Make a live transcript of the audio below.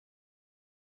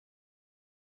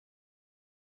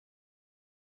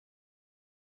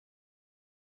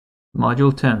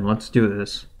Module 10, let's do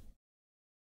this.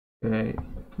 Okay,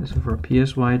 this is for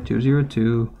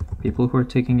PSY202, people who are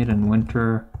taking it in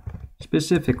winter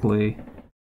specifically,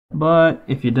 but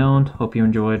if you don't, hope you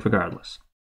enjoy it regardless.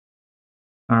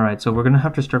 Alright, so we're going to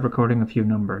have to start recording a few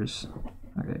numbers.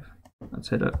 Okay, let's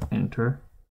hit enter.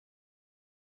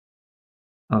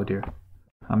 Oh dear.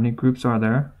 How many groups are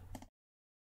there?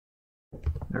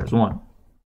 There's one.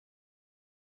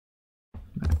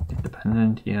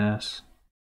 Independent, yes.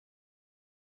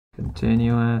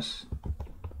 Continuous.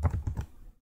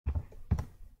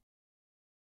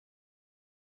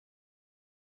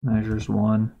 Measures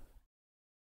 1.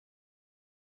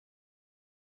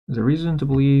 There's a reason to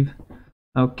believe.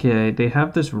 Okay, they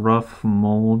have this rough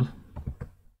mold.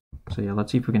 So yeah,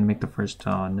 let's see if we can make the first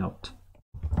note.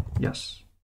 Yes.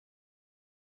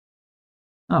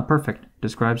 Ah, perfect.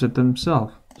 Describes it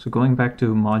themselves. So going back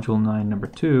to module 9, number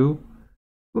 2.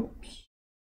 Whoops.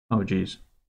 Oh, geez.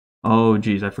 Oh,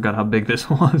 geez, I forgot how big this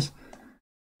was.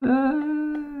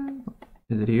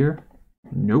 Is it here?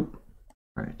 Nope.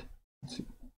 All right. Let's see.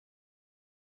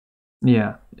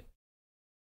 Yeah.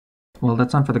 Well,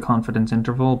 that's not for the confidence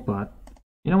interval, but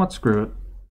you know what? Screw it.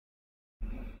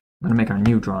 I'm gonna make our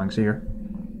new drawings here.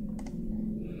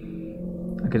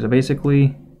 Okay, so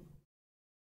basically...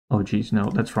 Oh, geez, no,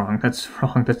 that's wrong. That's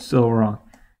wrong. That's so wrong.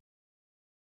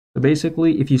 So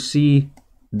basically, if you see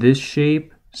this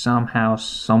shape somehow,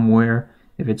 somewhere,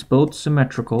 if it's both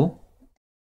symmetrical,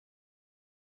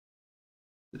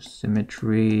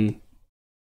 symmetry,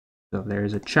 so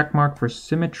there's a check mark for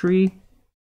symmetry,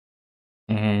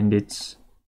 and it's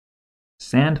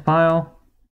sand pile.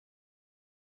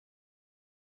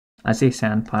 I say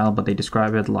sand pile, but they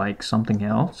describe it like something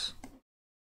else.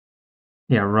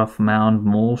 Yeah, rough mound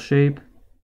mole shape.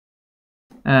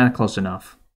 Close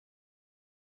enough.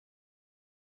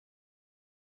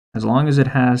 As long as it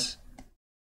has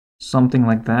something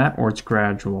like that, or it's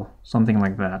gradual, something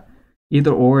like that.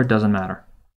 Either or, it doesn't matter.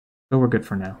 So we're good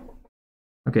for now.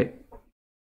 Okay,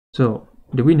 so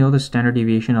do we know the standard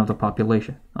deviation of the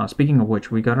population? Speaking of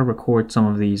which, we gotta record some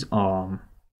of these.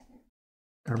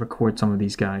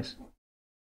 Guys.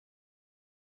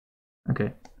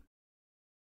 Okay.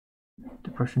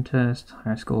 Depression test,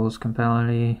 high schools,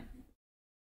 compatibility.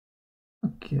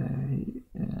 Okay,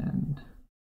 and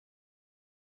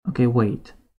okay,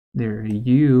 wait. There,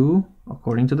 you,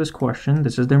 according to this question,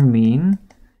 this is their mean,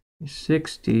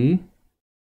 60.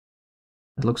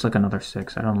 It looks like another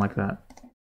 6. I don't like that.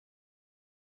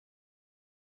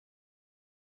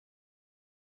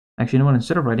 Actually, you know what?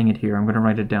 Instead of writing it here, I'm going to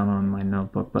write it down on my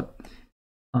notebook. But,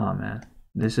 oh man,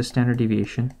 this is standard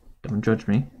deviation. Don't judge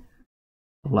me.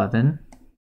 11.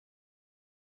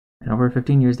 In over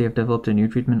 15 years, they have developed a new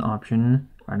treatment option.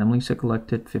 Randomly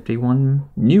selected 51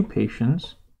 new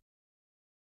patients.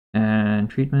 And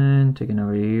treatment taken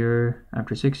over a year.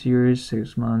 After 6 years,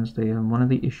 6 months, they have one of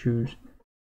the issues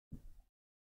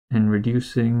in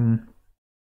reducing.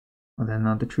 Well, then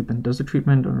not the treatment. Does the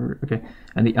treatment or okay?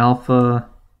 And the alpha.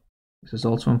 This is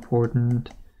also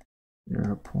important.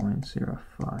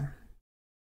 0.05.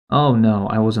 Oh no,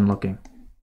 I wasn't looking.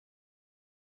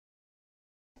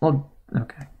 Well,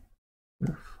 okay.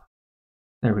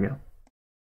 There we go.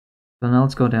 So now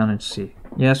let's go down and see.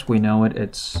 Yes, we know it.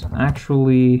 It's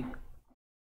actually...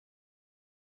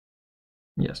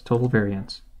 Yes, total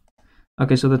variance.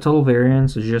 Okay, so the total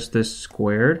variance is just this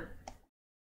squared,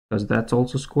 because that's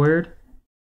also squared.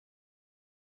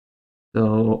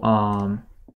 So,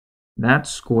 that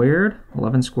squared,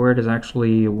 11 squared is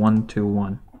actually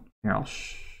 121. Here,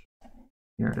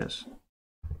 here it is.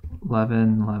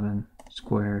 11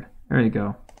 squared. There you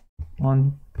go.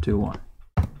 121.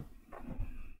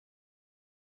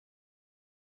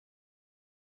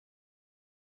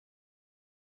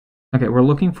 Okay, we're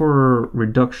looking for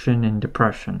reduction in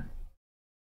depression.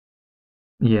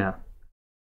 Yeah.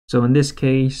 So in this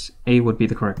case, A would be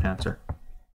the correct answer.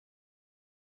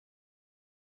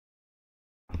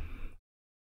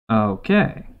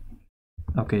 Okay.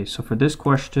 Okay, so for this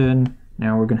question,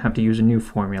 now we're going to have to use a new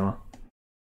formula.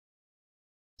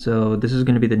 So this is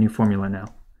going to be the new formula now.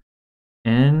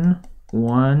 N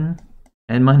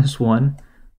minus 1,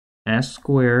 S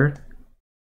squared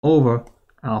over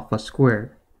alpha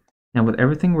squared. Now with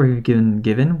everything we've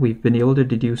given, we've been able to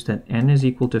deduce that N is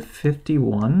equal to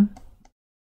 51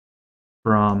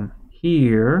 from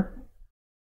here,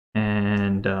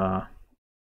 and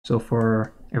so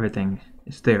far everything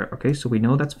is there. Okay, so we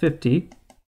know that's 50.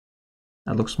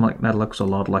 That looks a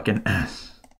lot like an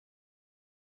S.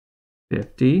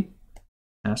 50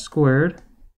 S squared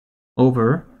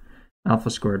over alpha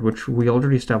squared, which we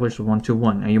already established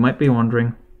 121. Now you might be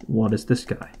wondering, what is this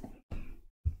guy?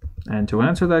 And to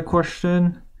answer that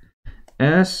question,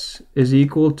 S is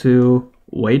equal to,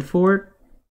 wait for it,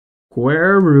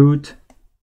 square root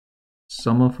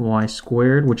sum of y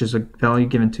squared, which is a value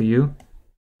given to you,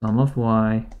 sum of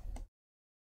y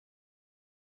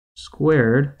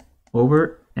squared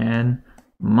over n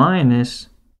minus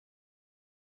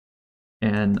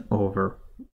n over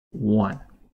 1.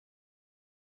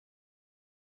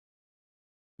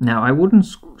 Now, I wouldn't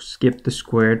skip the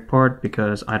squared part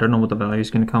because I don't know what the value is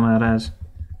going to come out as.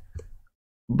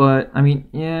 But, I mean,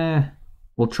 yeah,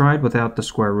 we'll try it without the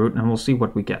square root and we'll see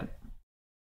what we get.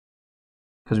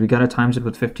 Because we got to times it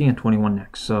with 50 and 21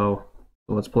 next. So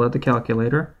let's pull out the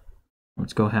calculator.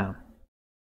 Let's go ham.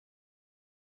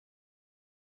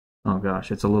 Oh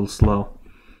gosh, it's a little slow.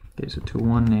 Okay, so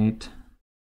 218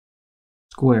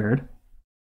 squared.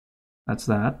 That's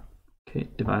that. Okay,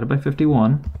 divided by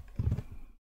 51.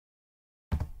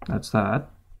 That's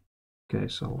that. Okay,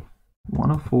 so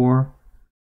 104,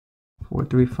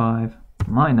 435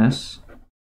 minus,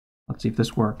 let's see if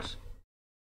this works.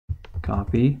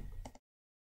 Copy,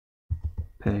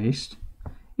 paste.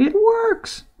 It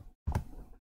works!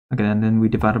 Okay, and then we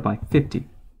divide it by 50.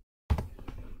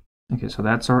 Okay, so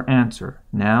that's our answer.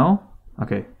 Now,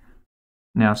 okay,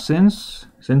 now since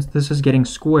this is getting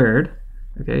squared,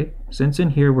 okay, since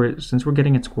we're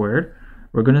getting it squared,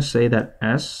 we're going to say that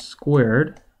s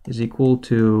squared is equal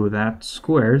to that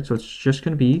squared, so it's just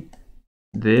going to be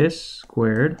this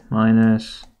squared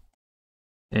minus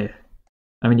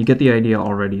I mean, you get the idea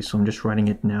already, so I'm just writing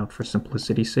it now for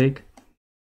simplicity's sake.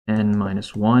 N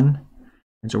minus 1.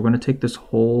 And so we're going to take this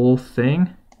whole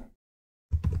thing.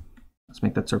 Let's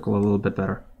make that circle a little bit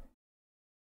better.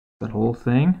 That whole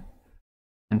thing.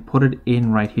 And put it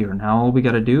in right here. Now all we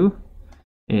got to do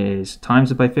is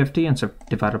times it by 50 and so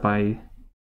divide it by...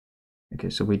 Okay,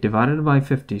 so we divided it by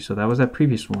 50, so that was that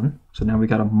previous one. So now we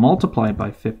got to multiply it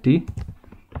by 50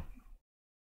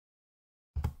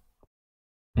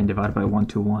 and divide it by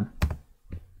 121.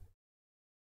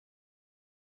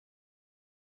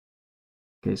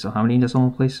 Okay, so how many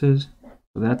decimal places?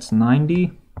 So that's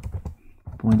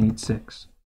 90.86.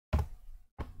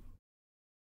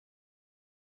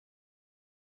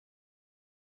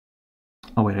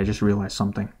 Oh wait, I just realized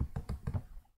something.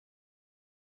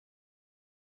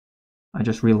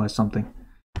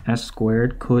 S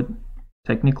squared could,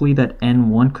 technically that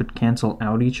n1 could cancel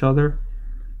out each other.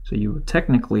 So you would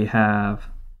technically have,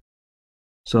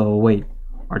 so wait,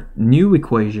 our new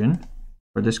equation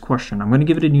for this question, I'm going to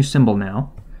give it a new symbol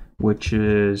now, which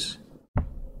is,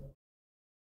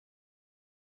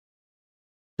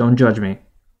 don't judge me.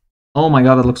 Oh my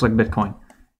god, it looks like Bitcoin.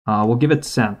 We'll give it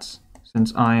cents,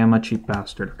 since I am a cheap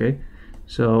bastard, okay?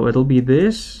 So it'll be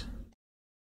this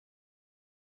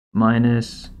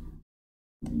minus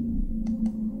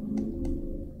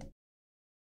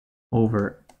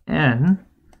over n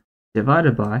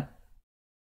divided by,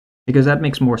 because that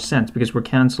makes more sense, because we're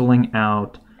canceling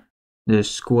out the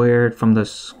squared from the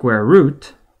square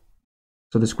root.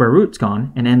 So the square root's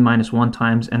gone, and n minus 1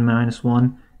 times n minus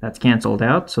 1, that's canceled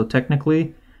out. So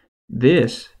technically,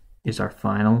 this is our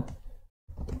final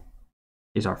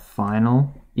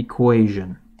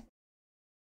equation.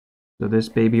 So this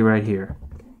baby right here.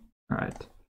 All right.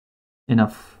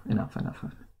 Enough.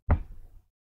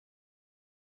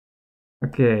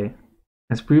 Okay.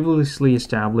 As previously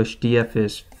established, df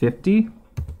is 50.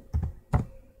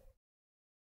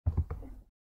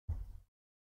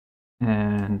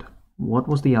 And what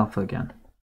was the alpha again?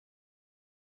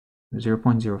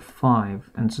 0.05.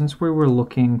 And since we were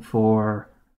looking for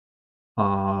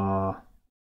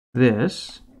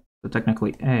this, so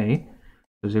technically A,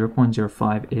 so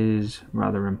 0.05 is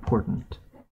rather important.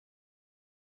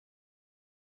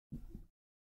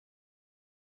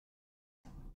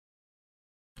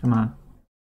 Come on.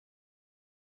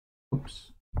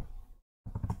 Oops.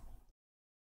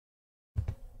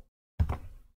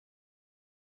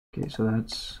 Okay, so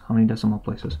that's how many decimal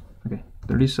places? Okay,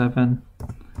 37.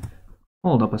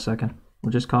 Hold up a second.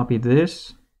 We'll just copy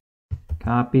this,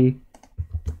 copy,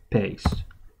 paste.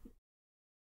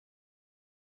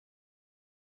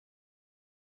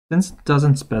 Since it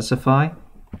doesn't specify,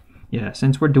 yeah,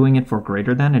 since we're doing it for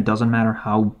greater than, it doesn't matter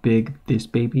how big this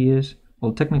baby is.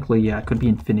 Well, technically, yeah, it could be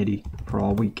infinity for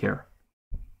all we care.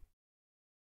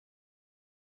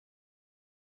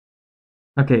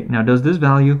 Okay, now does this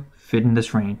value fit in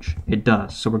this range? It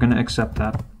does, so we're going to accept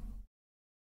that.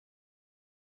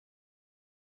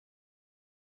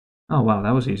 Oh wow,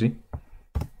 that was easy.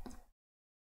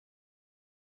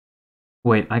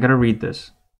 Wait, I gotta read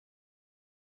this.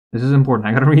 This is important,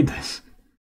 I gotta read this.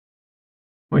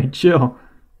 Wait, chill.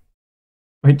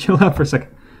 Wait, chill out for a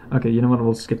second. Okay, you know what?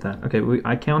 We'll skip that. Okay,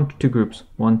 I count two groups.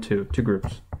 1, 2, two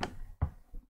groups.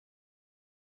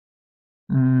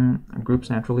 Groups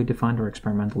naturally defined or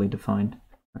experimentally defined.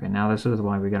 Okay, now this is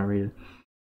why we gotta read it.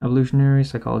 Evolutionary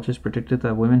psychologists predicted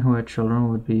that women who had children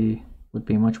would be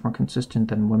much more consistent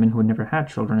than women who never had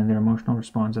children in their emotional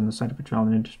response in the sight of a child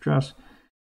in distress.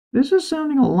 This is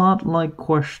sounding a lot like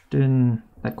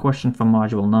that question from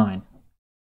Module 9.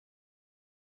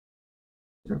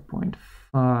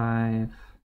 0.5.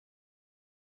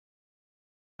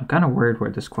 I'm kind of worried where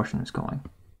this question is going.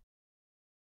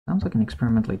 Sounds like an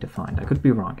experimentally defined. I could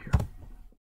be wrong here.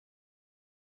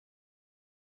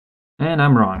 And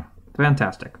I'm wrong.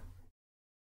 Fantastic.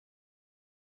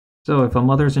 So if a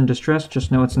mother's in distress,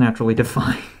 just know it's naturally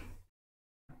defined.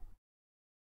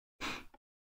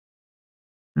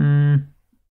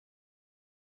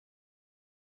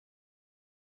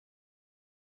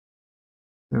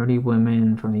 30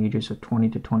 women from the ages of 20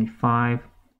 to 25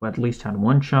 who at least had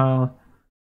one child,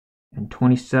 and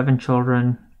 27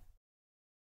 children.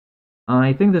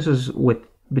 I think this is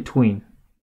between,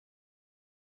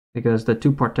 because the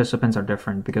two participants are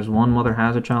different, because one mother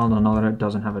has a child, another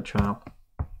doesn't have a child.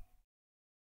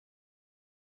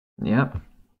 Yep,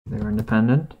 they're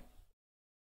independent.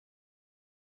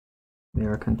 They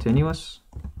are continuous.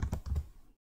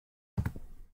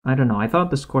 I don't know, I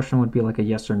thought this question would be like a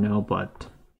yes or no, but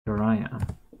here I am.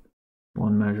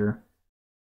 One measure.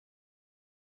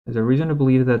 There's a reason to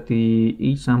believe that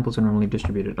each samples are normally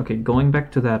distributed. Okay, going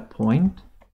back to that point,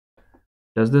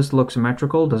 does this look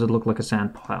symmetrical? Does it look like a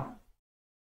sand pile?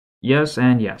 Yes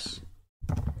and yes.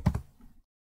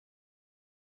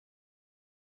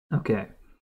 Okay.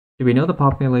 Do we know the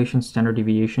population standard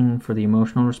deviation for the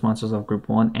emotional responses of group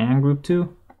 1 and group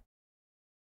 2?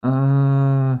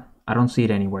 I don't see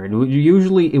it anywhere.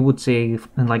 Usually it would say,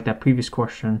 in like that previous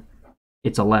question,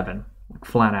 it's 11,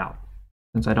 flat out.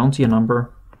 Since I don't see a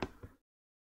number,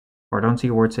 or I don't see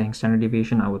a word saying standard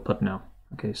deviation, I would put no.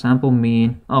 Okay, sample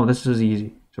mean. Oh, this is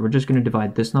easy. So we're just going to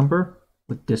divide this number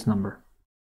with this number.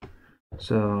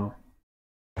 So,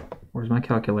 where's my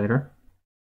calculator?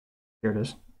 Here it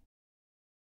is.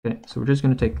 Okay, so we're just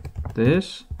going to take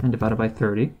this and divide it by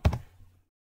 30.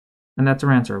 And that's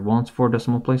our answer. Well, it's 4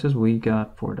 decimal places. We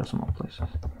got 4 decimal places.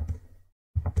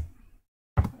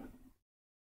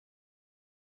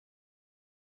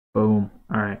 Boom.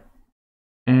 All right.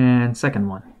 And second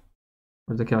one.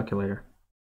 Where's the calculator?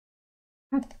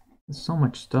 There's so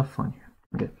much stuff on here.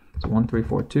 Okay, so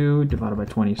 1342 divided by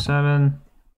 27.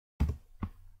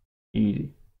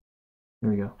 Easy.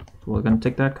 Here we go. So we're going to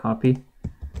take that copy,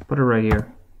 put it right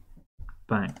here.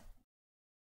 Bang.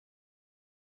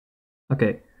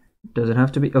 Okay. Does it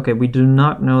have to be? Okay, we do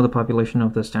not know the population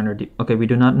of the standard. Okay, we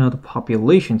do not know the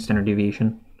population standard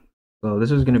deviation. So this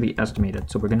is going to be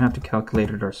estimated. So we're going to have to calculate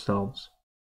it ourselves.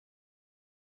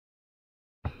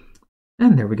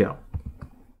 And there we go.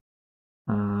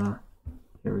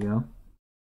 Here we go.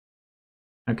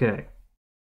 Okay.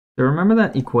 So remember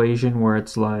that equation where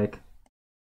it's like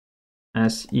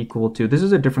S equal to, this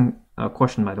is a different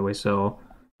question, by the way, so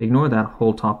ignore that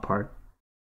whole top part.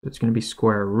 It's going to be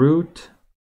square root,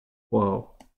 whoa,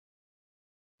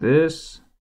 this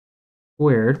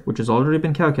squared, which has already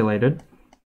been calculated.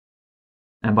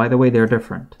 And by the way, they're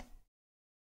different.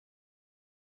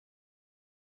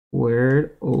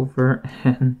 Squared over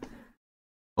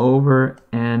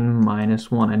n minus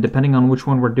 1. And depending on which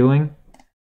one we're doing,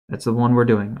 that's the one we're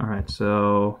doing. All right,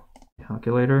 so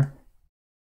calculator.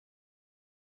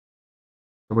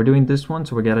 So we're doing this one,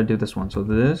 so we got to do this one. So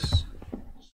this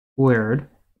squared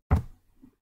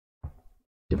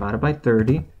divided by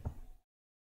 30.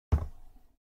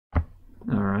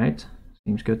 All right,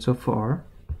 seems good so far.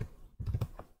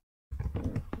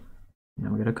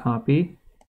 Now we got to copy.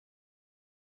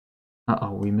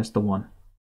 Uh-oh, we missed the 1.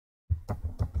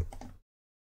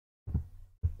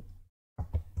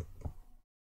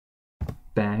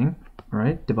 Bang. All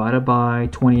right, divided by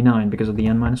 29 because of the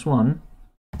n minus 1.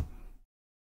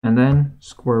 And then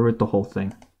square root the whole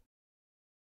thing.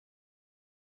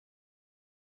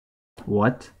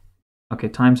 What? Okay,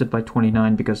 times it by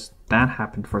 29 because that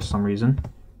happened for some reason.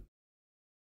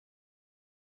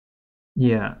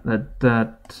 Yeah,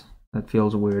 that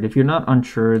feels weird. If you're not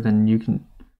unsure, then you can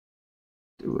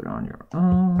do it on your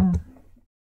own.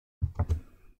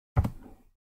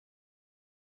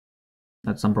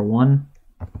 That's number 1.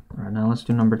 All right, now let's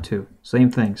do number 2.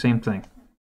 Same thing, same thing.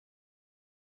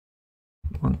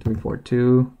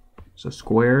 1342, so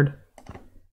squared.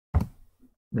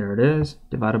 There it is,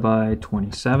 divided by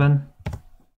 27.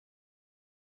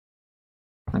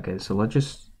 Okay, so let's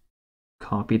just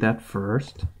copy that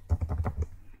first.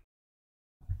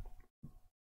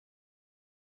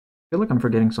 feel like I'm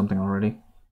forgetting something already.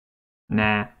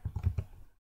 Nah.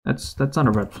 That's not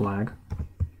a red flag.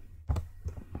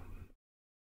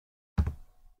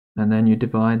 And then you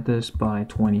divide this by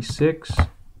 26,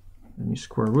 and you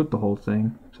square root the whole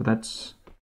thing. So that's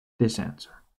this answer.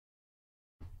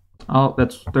 Oh,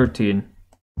 that's 13.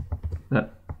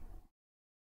 That,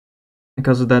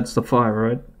 because that's the 5,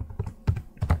 right?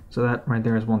 So that right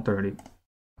there is 130.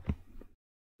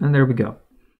 And there we go.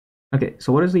 Okay,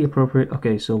 so what is the appropriate...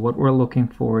 Okay, so what we're looking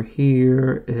for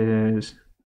here is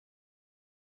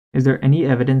there any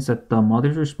evidence that the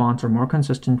mother's response are more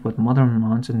consistent with mother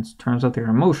response in terms of their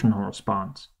emotional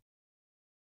response?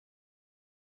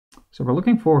 So we're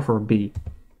looking for B.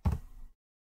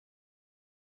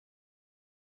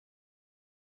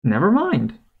 Never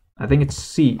mind. I think it's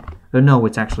C. No,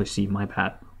 it's actually C, my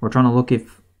bad. We're trying to look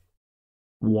if...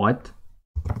 What?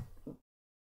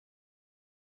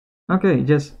 Okay,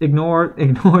 just ignore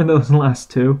those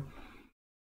last two.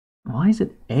 Why is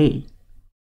it A?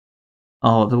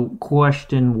 Oh, the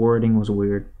question wording was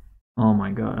weird. Oh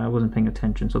my god, I wasn't paying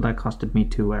attention, so that costed me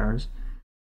 2 errors.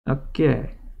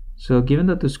 Okay, so given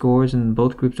that the scores in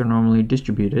both groups are normally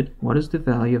distributed, what is the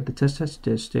value of the test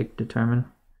statistic determine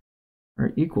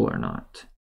are equal or not?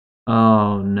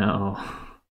 Oh no.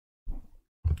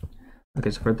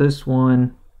 Okay, so for this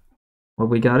one, what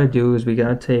we gotta do is we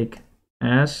gotta take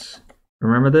S,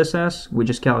 remember this S? We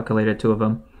just calculated 2 of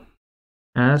them.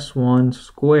 S1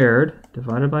 squared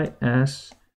divided by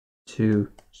S2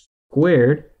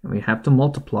 squared, and we have to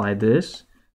multiply this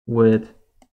with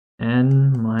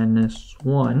n minus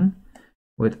 1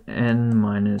 with n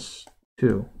minus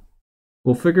 2.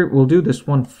 We'll do this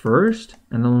one first,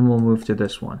 and then we'll move to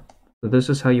this one. So this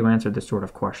is how you answer this sort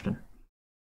of question.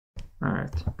 All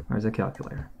right, where's the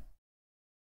calculator?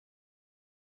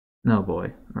 No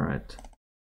boy, all right.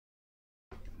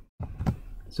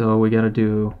 So we gotta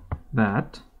do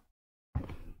that.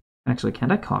 Actually,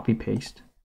 can't I copy paste?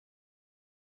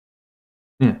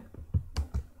 Yeah.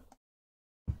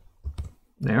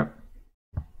 There.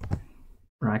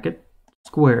 Bracket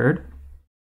squared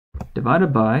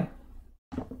divided by.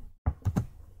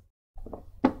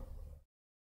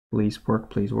 Please work,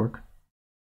 please work.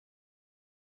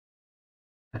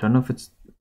 I don't know if it's...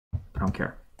 I don't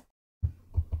care.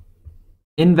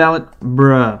 Invalid,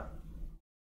 bruh.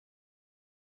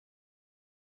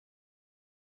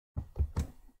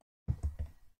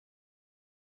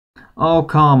 Oh,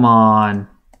 come on.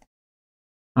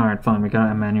 Alright, fine, we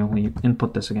gotta manually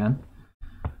input this again.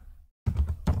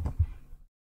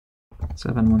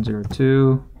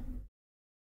 7102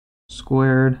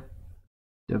 squared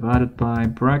divided by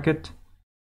bracket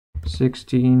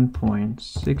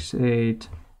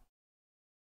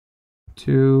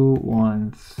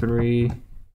 16.68213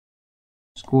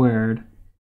 squared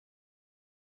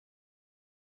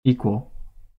equal.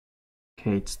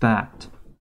 Okay, it's that.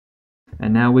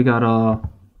 And now we gotta...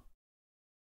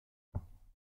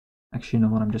 Actually, you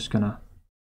know what? I'm just gonna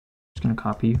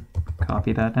copy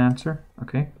that answer.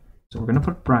 Okay, so we're gonna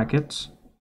put brackets,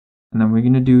 and then we're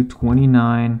gonna do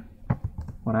 29.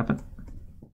 What happened?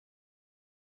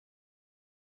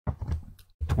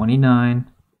 29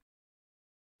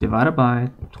 divided by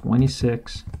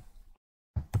 26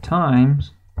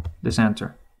 times this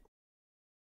answer.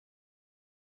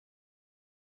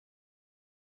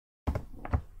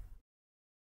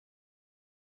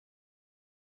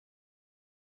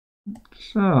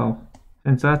 So,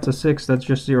 since that's a 6, that's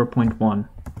just 0.1.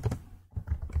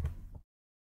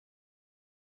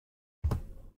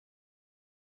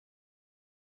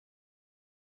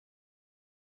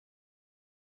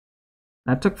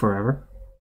 That took forever.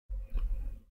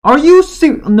 Are you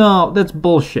serious? No, that's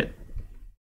bullshit.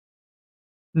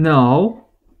 No,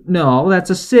 that's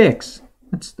a 6.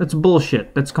 That's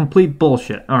bullshit. That's complete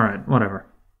bullshit. All right, whatever.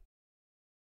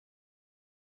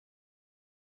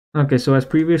 Okay, so as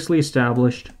previously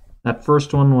established, that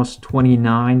first one was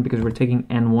 29 because we're taking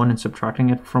n1 and subtracting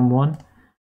it from 1.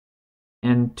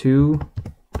 n2,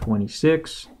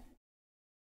 26.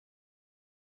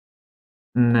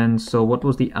 And then, so what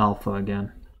was the alpha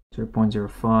again?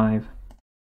 0.05.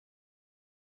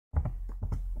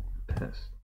 Test.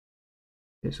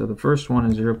 Okay, so the first one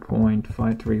is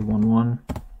 0.5311.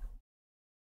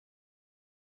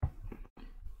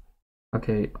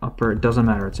 Okay, upper, it doesn't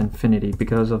matter, it's infinity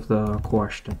because of the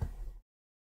question.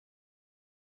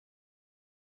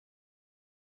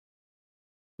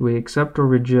 Do we accept or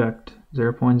reject?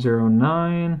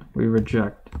 0.09, we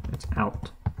reject, it's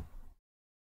out.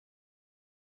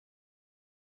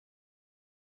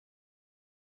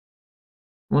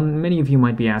 Well, many of you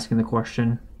might be asking the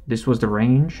question, this was the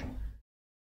range?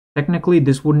 Technically,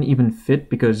 this wouldn't even fit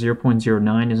because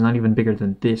 0.09 is not even bigger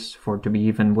than this for it to be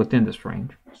even within this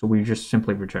range. So we just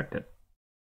simply reject it.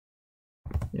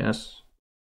 Yes.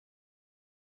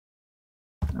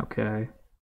 Okay.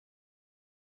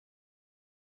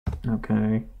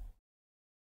 Okay.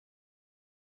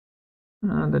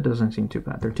 That doesn't seem too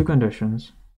bad. There are two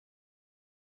conditions.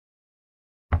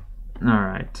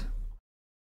 Alright.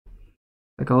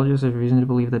 Psychologists have reason to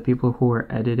believe that people who are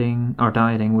editing or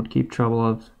dieting would keep trouble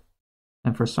of,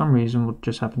 and for some reason would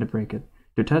just happen to break it.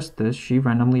 To test this, she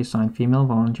randomly assigned female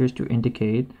volunteers to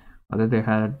indicate whether they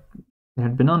had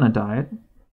been on a diet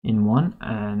in one,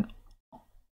 and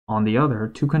on the other,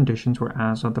 two conditions were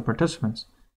asked of the participants.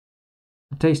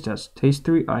 The taste test. Taste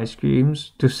 3 ice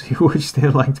creams to see which they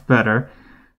liked better.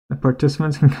 The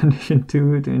participants in condition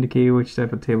 2 to indicate which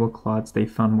type of tablecloths they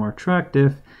found more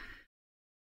attractive.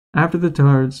 After the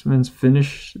participants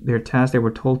finished their task, they were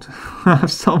told to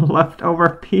have some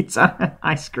leftover pizza and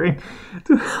ice cream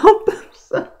to help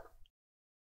themselves.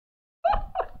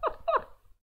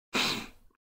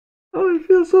 Oh, I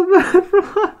feel so bad for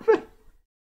laughing.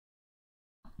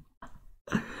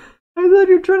 I thought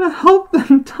you were trying to help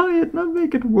them diet, not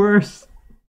make it worse.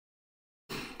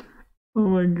 Oh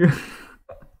my god.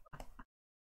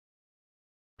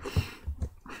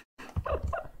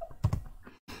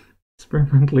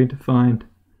 Experimentally defined.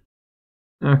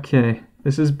 Okay,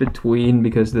 this is between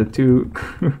because the two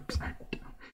groups are doing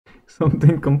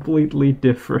something completely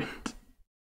different.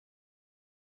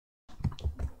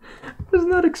 I was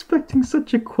not expecting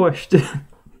such a question.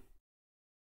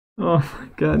 Oh my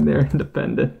god, they're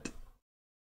independent.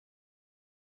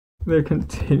 They're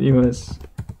continuous.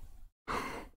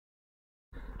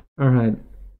 Alright.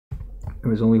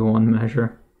 There was only one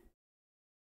measure.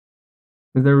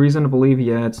 Is there a reason to believe?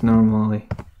 Yeah, it's normally.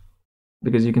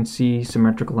 Because you can see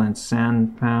symmetrical and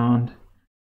sand pound.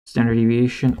 Standard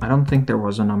deviation. I don't think there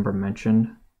was a number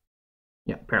mentioned.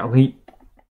 Yeah, apparently.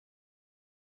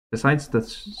 Besides the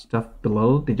stuff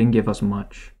below, they didn't give us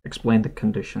much. Explain the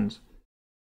conditions.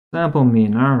 Sample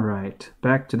mean. Alright.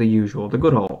 Back to the usual. The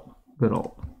good old. Good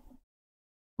old.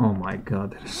 Oh my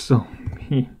god, that is so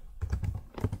mean.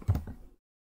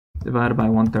 Divided by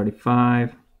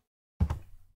 135.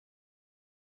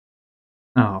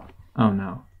 Oh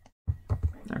no.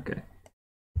 Okay.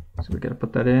 So we gotta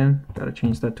put that in. Gotta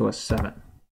change that to a 7.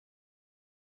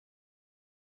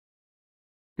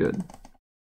 Good.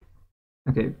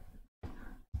 Okay.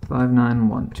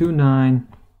 59129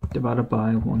 divided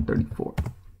by 134.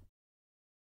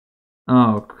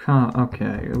 Oh,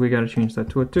 okay. We gotta change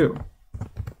that to a 2.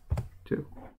 2.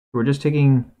 We're just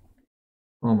taking...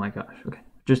 Oh my gosh. Okay.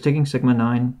 Just taking sigma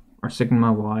 9 or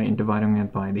sigma y and dividing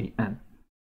it by the n.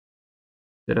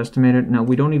 Is it estimated? No,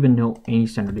 we don't even know any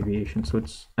standard deviation, so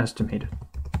it's estimated.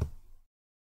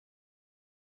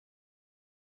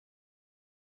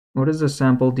 What is the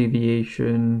sample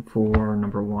deviation for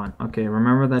number 1? Okay,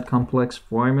 remember that complex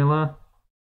formula?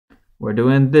 We're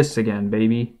doing this again,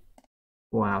 baby.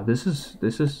 Wow, this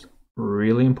is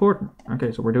really important.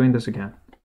 Okay, so we're doing this again.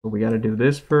 So we got to do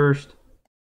this first,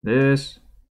 this,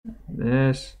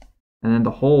 and then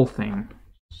the whole thing.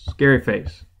 Scary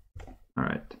face. All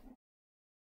right.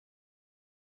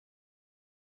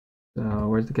 So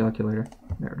where's the calculator?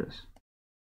 There it is.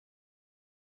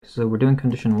 So we're doing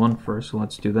condition 1 first, so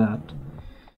let's do that.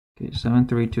 Okay,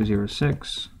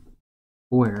 73206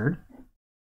 squared.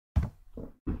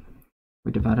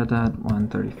 We divided that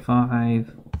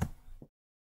 135.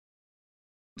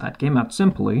 That came out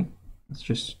simply. Let's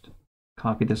just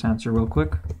copy this answer real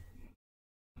quick.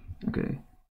 Okay,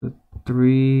 so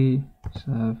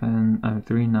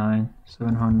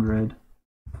 39,700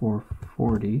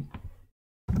 440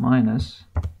 minus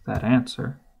that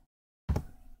answer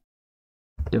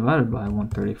divided by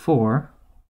 134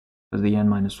 because the n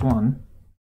minus 1,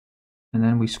 and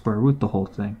then we square root the whole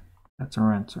thing. That's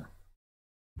our answer.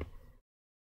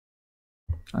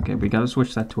 Okay, we gotta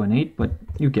switch that to an 8, but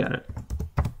you get it.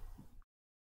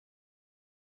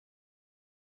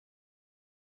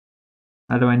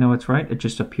 How do I know it's right? It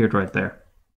just appeared right there.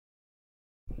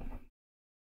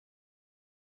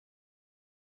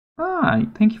 Ah,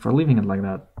 thank you for leaving it like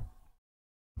that.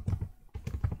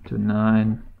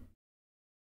 9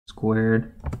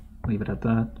 squared, leave it at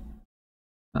that.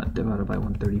 Divided by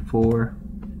 134.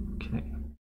 Okay,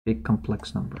 big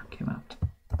complex number came out.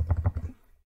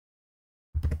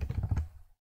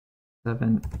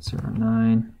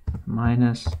 709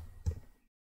 minus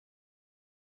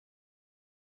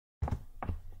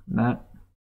that.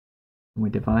 We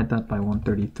divide that by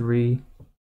 133.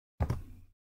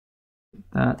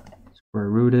 That, square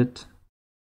root it,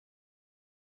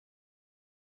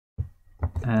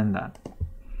 and that.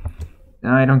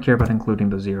 I don't care about including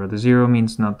the 0. The 0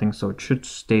 means nothing, so it should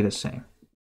stay the same.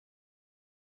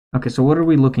 Okay, so what are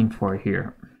we looking for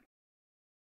here?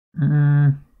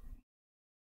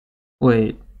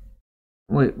 Wait.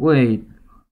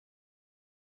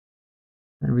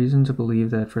 A reason to believe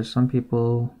that for some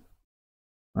people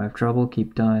who have trouble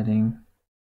keep dieting.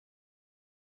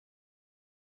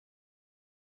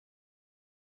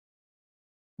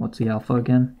 What's the alpha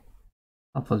again?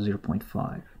 Alpha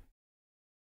 0.5.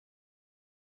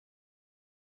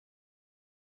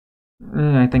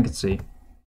 I think it's C.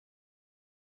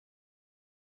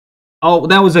 Oh,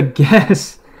 that was a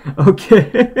guess.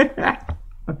 Okay.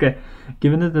 Okay.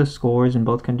 Given that the scores in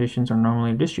both conditions are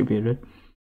normally distributed,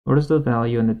 what is the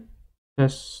value in the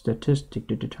test statistic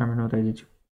to determine whether they do?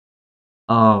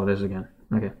 Oh, this again.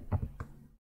 Okay.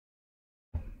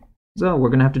 So we're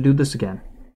gonna have to do this again.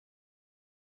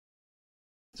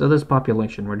 So this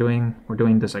population, we're doing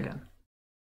this again.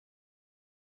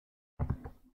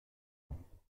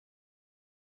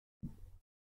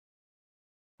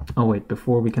 Oh wait,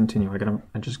 before we continue, I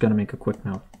just gotta make a quick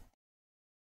note.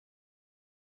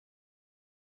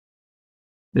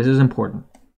 This is important.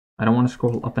 I don't want to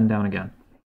scroll up and down again.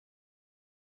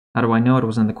 How do I know it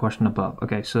was in the question above?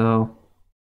 Okay, so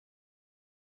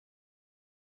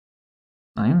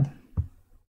I am.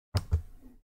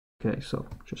 Okay, so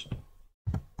just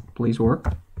please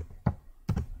work.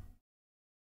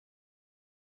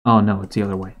 Oh no, it's the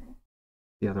other way.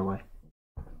 The other way.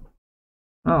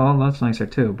 Oh, well, that's nicer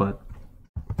too, but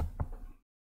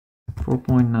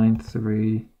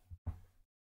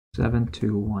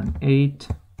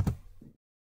 4.937218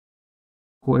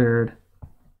 squared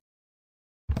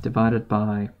divided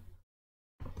by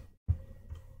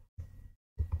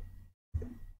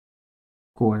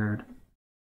squared.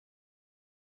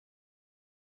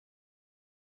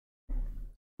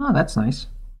 Oh, that's nice.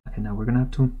 Okay, now we're gonna have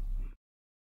to.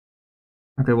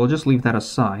 Okay, we'll just leave that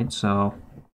aside. So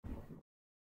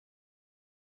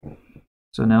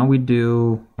now we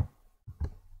do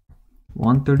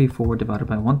 134 divided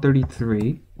by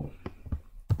 133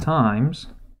 times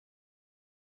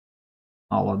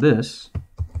all of this.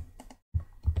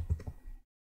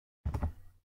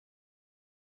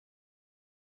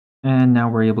 And now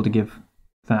we're able to give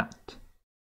that.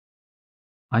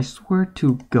 I swear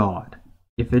to God,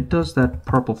 if it does that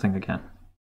purple thing again.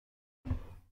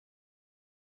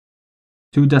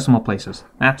 2 decimal places.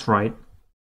 That's right.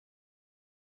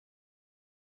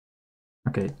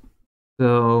 Okay,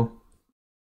 so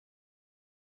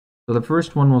the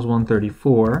first one was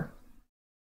 134,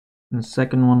 and the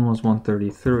second one was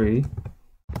 133.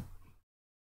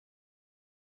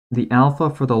 The alpha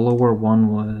for the lower one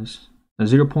was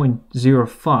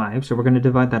 0.05, so we're going to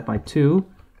divide that by 2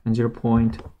 and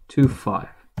 0.25.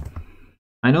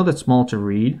 I know that's small to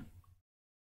read,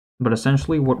 but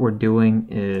essentially what we're doing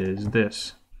is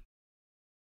this.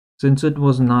 Since it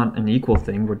was not an equal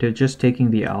thing, we're just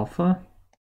taking the alpha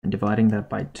and dividing that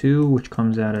by 2, which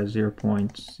comes out as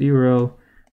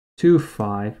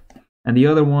 0.025. And the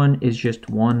other one is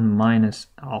just 1 minus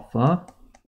alpha,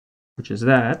 which is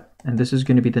that. And this is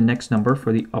going to be the next number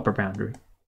for the upper boundary.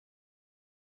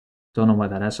 Don't know why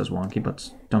that S is wonky, but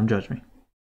don't judge me.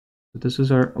 So this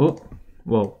is our,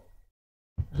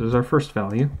 this is our first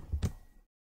value.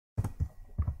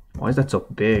 Why is that so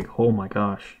big? Oh my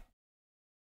gosh.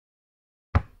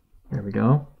 There we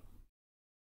go.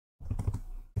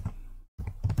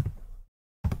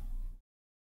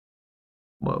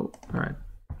 Whoa, all right.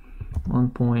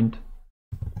 1 point,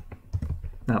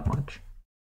 that much.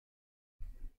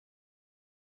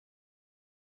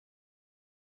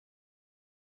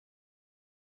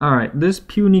 All right, this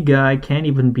puny guy can't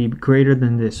even be greater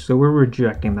than this, so we're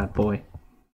rejecting that boy.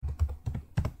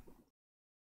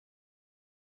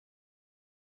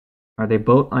 Are they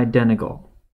both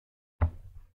identical?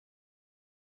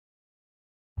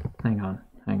 Hang on.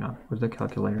 Where's the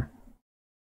calculator?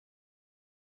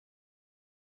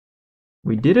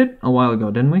 We did it a while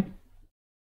ago, didn't we?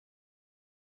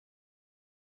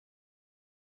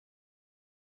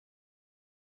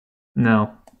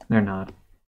 No, they're not.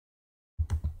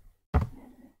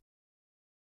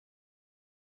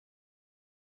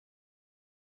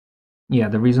 Yeah,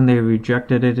 the reason they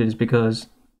rejected it is because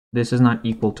this is not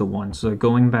equal to 1. So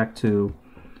going back to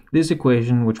this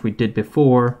equation, which we did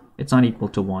before, it's not equal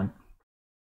to 1.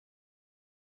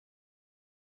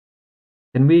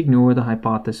 Can we ignore the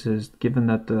hypothesis given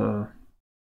that the...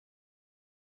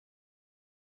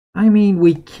 I mean,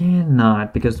 we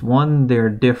cannot, because 1, they're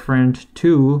different,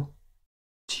 2,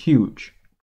 it's huge.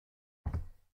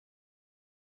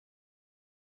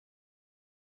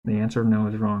 The answer no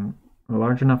is wrong. They're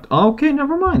large enough to, okay,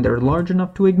 never mind. They're large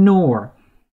enough to ignore.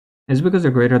 Is it because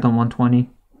they're greater than 120?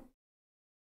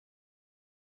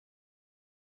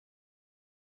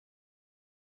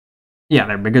 Yeah,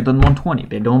 they're bigger than 120.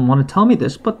 They don't want to tell me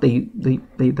this, but they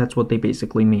that's what they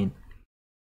basically mean.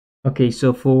 Okay,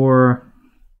 so for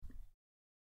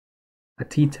a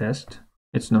t-test,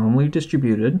 it's normally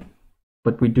distributed,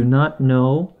 but we do not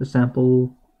know the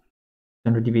sample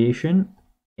standard deviation,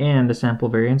 and the sample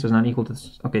variance is not equal to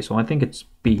this. Okay, so I think it's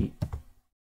B.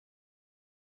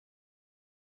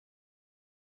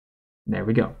 There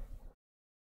we go.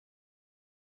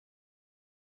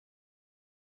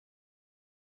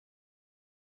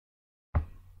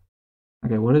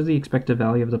 Okay, what is the expected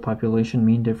value of the population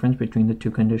mean difference between the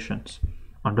two conditions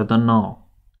under the null?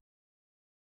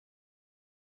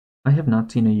 I have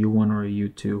not seen a U1 or a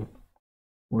U2.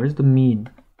 Where's the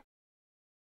mean?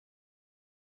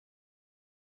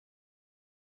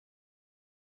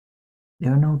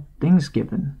 There are no things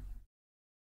given.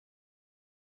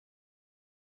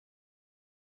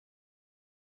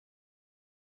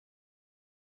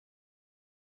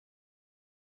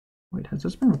 Wait, has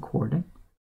this been recording?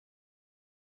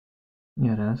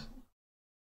 Yeah, it has.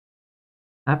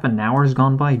 Half an hour's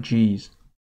gone by? Jeez.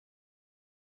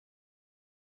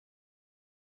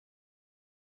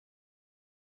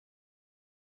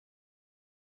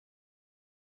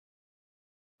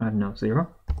 I have no 0.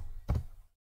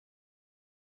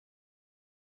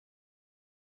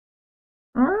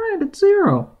 Alright, it's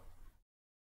 0.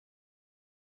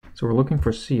 So we're looking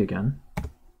for C again.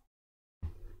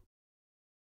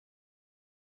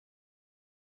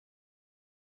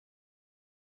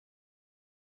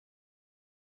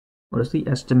 What is the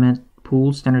estimate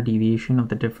pooled standard deviation of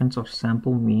the difference of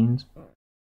sample means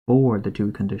for the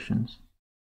two conditions?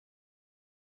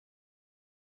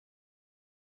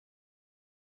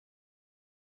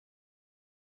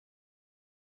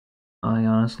 I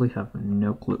honestly have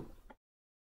no clue.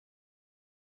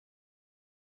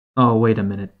 Oh, wait a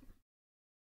minute.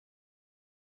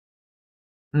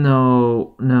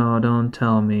 No, don't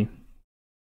tell me.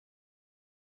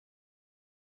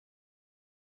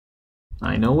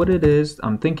 I know what it is.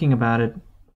 I'm thinking about it.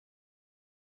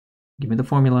 Give me the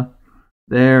formula.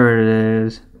 There it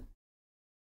is.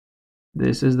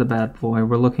 This is the bad boy.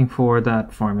 We're looking for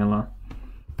that formula.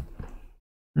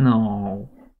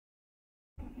 No.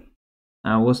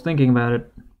 I was thinking about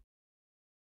it.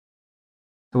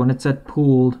 So when it said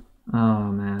pooled,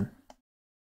 oh man.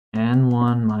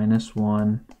 N1 minus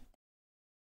 1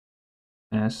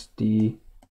 SD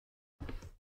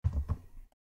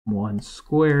 1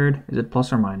 squared. Is it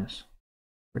plus or minus?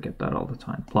 Forget that all the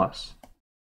time. Plus.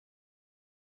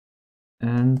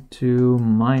 N2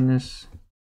 minus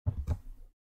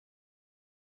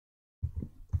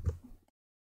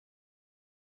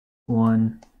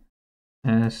one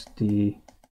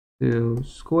SD2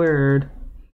 squared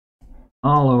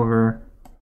all over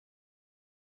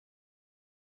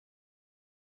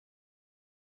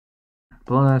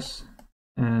plus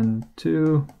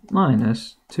N2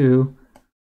 minus 2.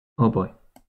 Oh boy.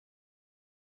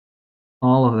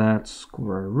 All of that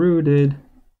square rooted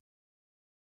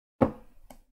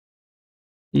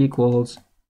equals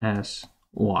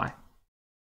SY.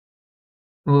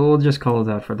 We'll just call it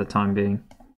that for the time being.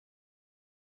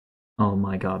 Oh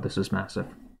my god, this is massive.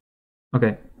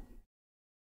 Okay.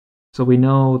 So we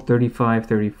know 35,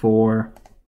 34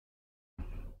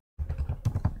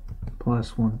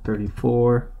 plus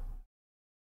 134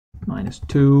 minus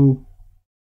 2.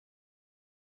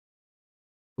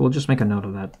 We'll just make a note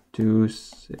of that.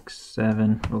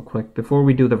 267 real quick before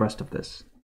we do the rest of this.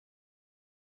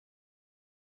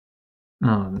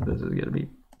 Oh, this is gonna be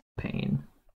pain.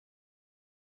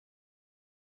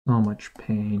 So much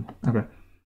pain. Okay.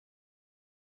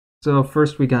 So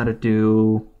first we gotta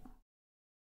do...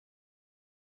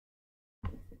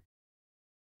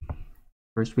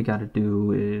 First we gotta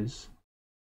do is...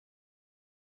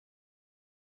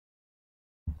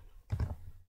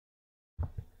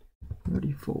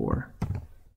 $34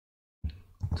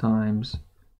 times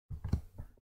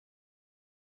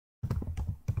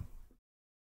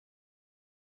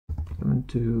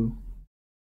 72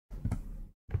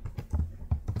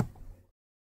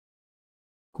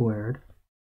 squared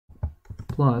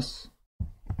plus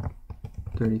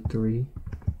 33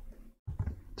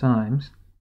 times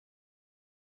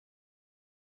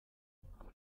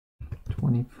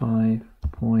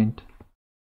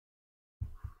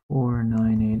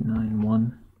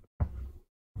 25.49891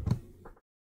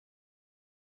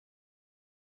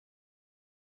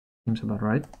 seems about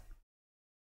right.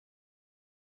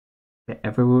 Okay,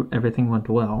 everything went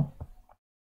well.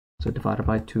 So divided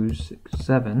by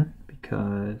 267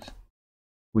 because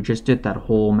We just did that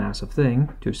whole massive thing,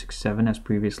 267 as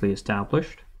previously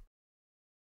established.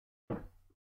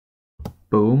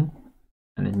 Boom.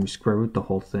 And then you square root the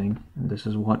whole thing, and this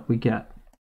is what we get.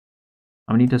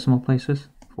 How many decimal places?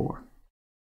 4.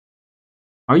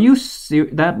 Are you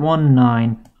serious? That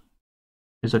 9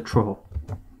 is a troll.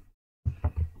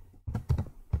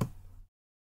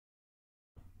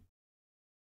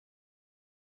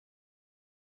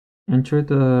 Enter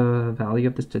the value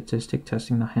of the statistic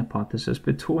testing the hypothesis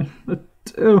between the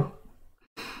two.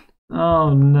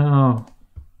 Oh no.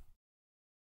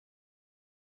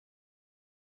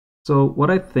 So what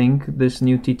I think this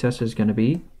new t-test is going to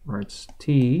be, where it's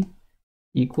t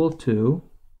equal to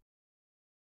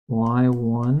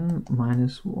y1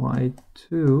 minus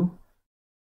y2,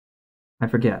 I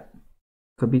forget,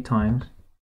 could be times,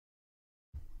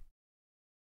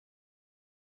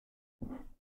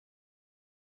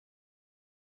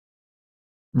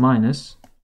 minus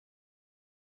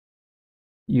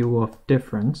u of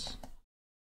difference.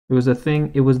 It was the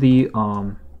thing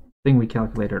we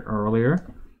calculated earlier.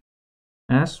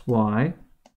 Sy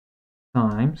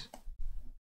times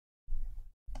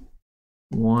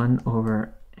 1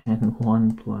 over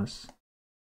n1 plus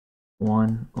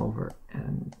 1 over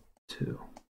n2.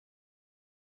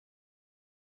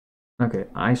 Okay,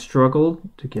 I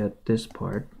struggled to get this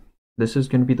part. This is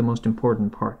going to be the most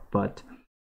important part, but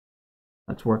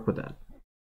let's work with that.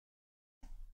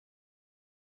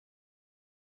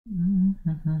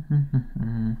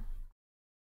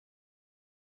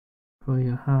 For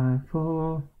your high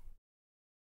fall.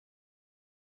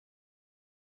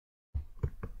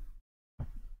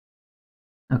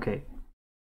 Okay.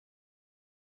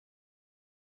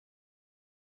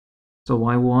 So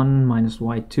y1 minus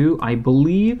y2, I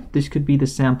believe this could be the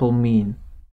sample mean.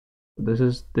 This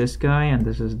is this guy and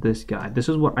this is this guy. This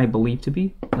is what I believe to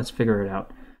be. Let's figure it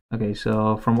out. Okay,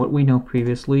 so from what we know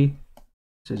previously,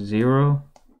 this is 0.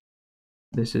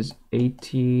 This is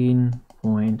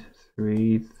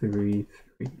 18.3334.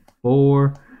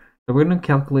 So we're going to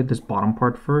calculate this bottom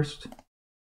part first.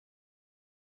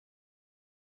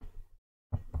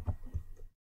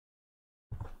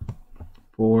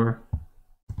 Four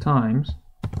times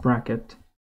bracket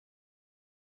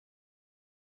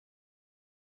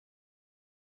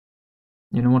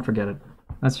you know what, forget it.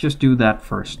 Let's just do that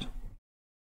first.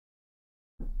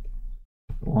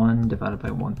 1 divided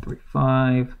by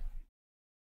 135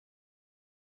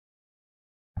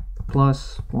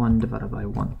 plus 1 divided by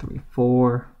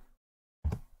 134.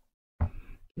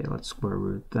 Okay, let's square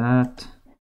root that.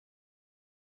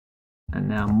 And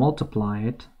now multiply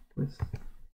it with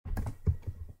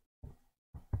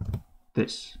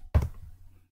this.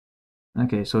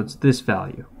 Okay, so it's this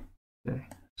value. Okay,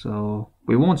 so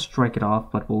we won't strike it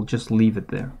off, but we'll just leave it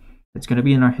there. It's going to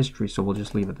be in our history, so we'll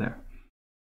just leave it there.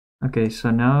 Okay,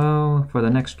 so now for the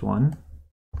next one.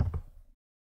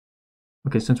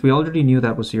 Okay, since we already knew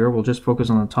that was 0, we'll just focus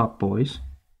on the top boys.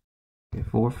 Okay,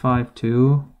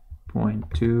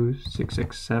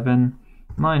 452.2667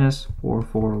 minus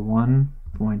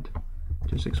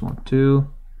 441.2612.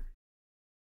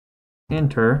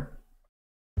 Enter.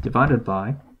 Divided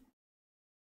by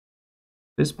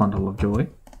this bundle of joy.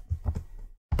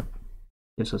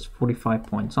 Gives us 45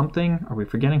 point something. Are we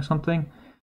forgetting something?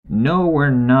 No, we're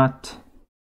not.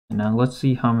 And now let's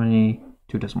see how many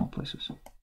 2 decimal places.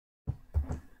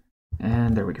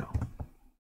 And there we go.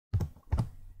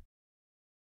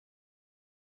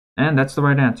 And that's the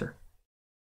right answer.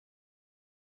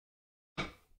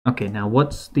 Okay, now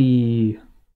what's the...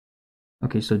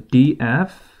 Okay, so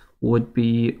DF would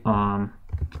be... I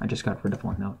just got rid of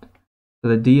one note.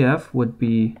 So the DF would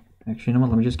be... Actually, you know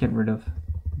what? Let me just get rid of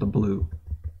the blue.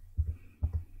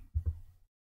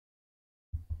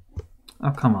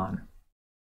 Oh, come on.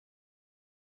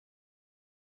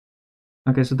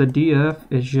 Okay, so the DF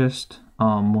is just,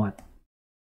 what?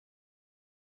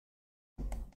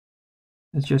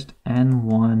 It's just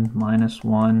N1 minus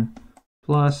 1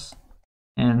 plus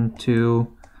N2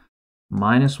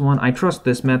 minus 1. I trust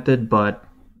this method, but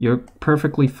you're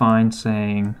perfectly fine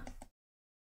saying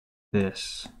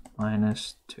this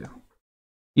minus 2.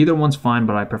 Either one's fine,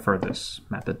 but I prefer this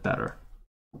method better.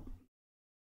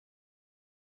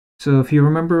 So if you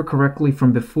remember correctly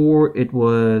from before, it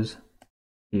was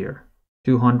here,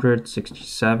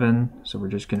 267. So we're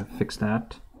just going to fix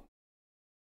that.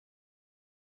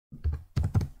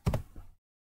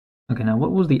 Okay, now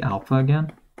what was the alpha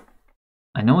again?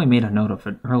 I know I made a note of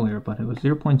it earlier, but it was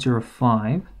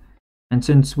 0.05. And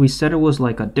since we said it was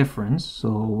like a difference, so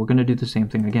we're going to do the same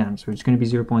thing again. So it's going to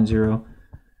be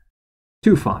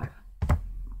 0.025.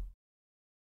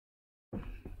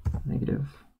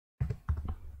 Negative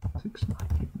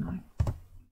 6989.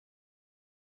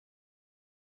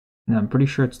 Now, I'm pretty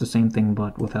sure it's the same thing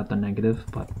but without the negative,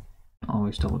 but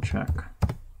always double check.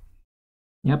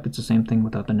 Yep, it's the same thing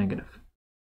without the negative.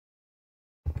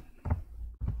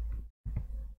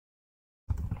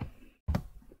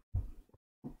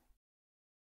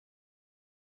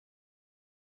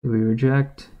 Do we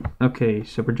reject? Okay,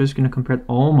 so we're just going to compare.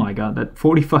 Oh my god, that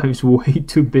 45 is way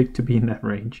too big to be in that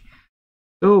range.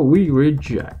 So we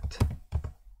reject.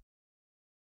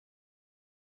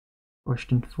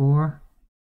 Question 4.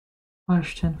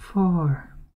 Question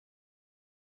 4.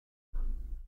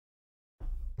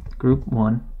 Group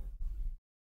 1.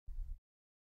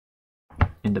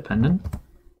 Independent.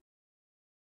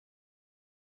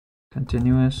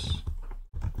 Continuous.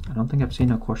 I don't think I've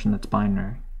seen a question that's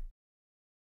binary.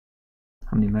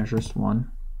 How many measures? 1.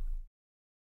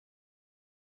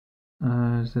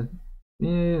 Is it?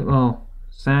 Yeah, well,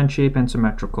 sand shape and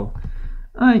symmetrical.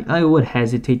 I would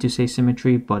hesitate to say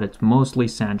symmetry, but it's mostly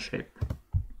sand shape.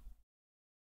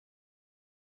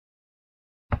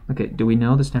 Okay, do we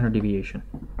know the standard deviation?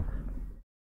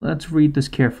 Let's read this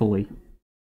carefully.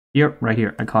 Here, right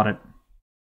here, I caught it.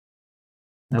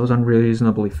 That was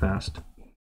unreasonably fast.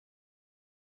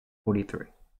 43.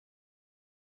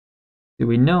 Do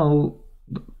we know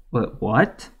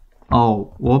what?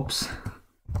 Oh, whoops.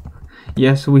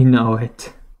 Yes, we know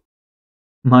it.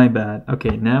 My bad.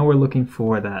 Okay, now we're looking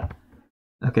for that.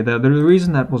 Okay, the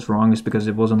reason that was wrong is because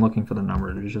it wasn't looking for the number.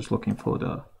 It was just looking for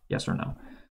the yes or no.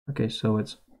 Okay, so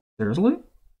it's... Seriously?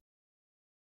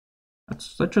 That's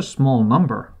such a small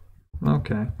number.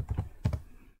 Okay.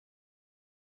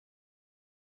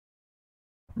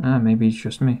 Maybe it's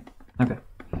just me. Okay.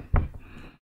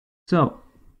 So,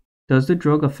 does the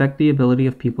drug affect the ability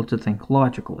of people to think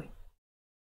logically?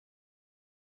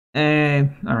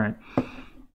 Alright.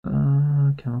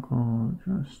 Chemical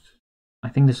just... I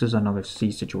think this is another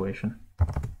C situation.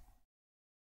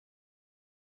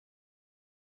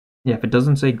 Yeah, if it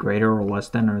doesn't say greater or less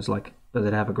than, or is like, does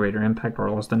it have a greater impact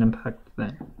or less than impact,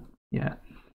 then yeah.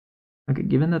 Okay,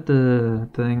 given that the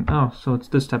thing... Oh, so it's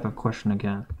this type of question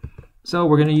again. So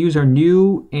we're going to use our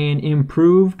new and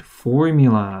improved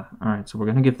formula. Alright, so we're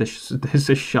going to give this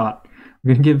a shot.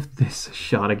 We're going to give this a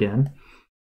shot again.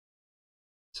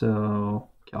 So,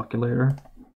 calculator.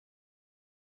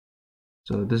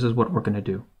 So this is what we're going to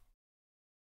do.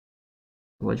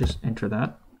 So let's just enter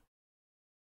that.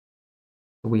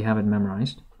 We have it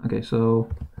memorized. Okay, so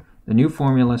the new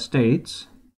formula states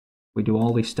we do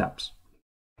all these steps.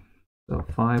 So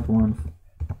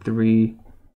 513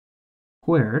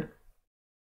 squared.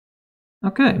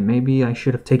 Okay, maybe I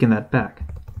should have taken that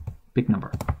back. Big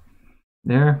number.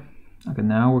 There. Okay,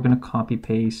 now we're going to copy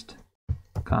paste.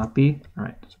 Copy. All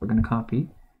right, so we're going to copy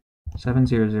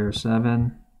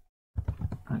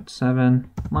 7007.7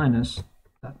 minus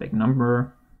that big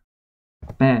number.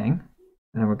 Bang.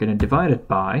 And then we're going to divide it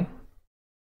by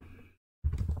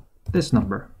this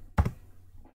number.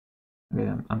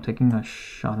 Okay, I'm taking a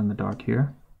shot in the dark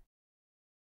here.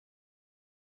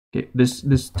 Okay,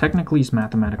 this technically is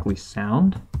mathematically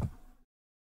sound,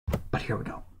 but here we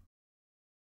go.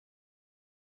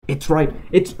 It's right.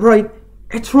 It's right.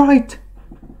 It's right.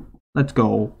 Let's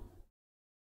go.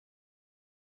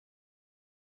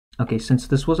 Okay, since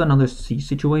this was another C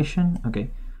situation,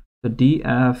 okay, the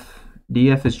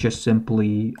DF is just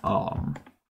simply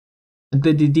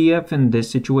the DF in this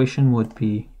situation would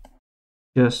be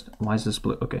just, why is this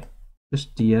blue? Okay,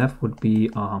 just DF would be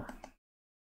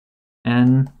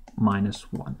n minus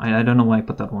 1. I don't know why I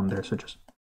put that one there, so just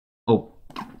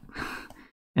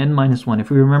n minus 1. If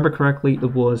we remember correctly,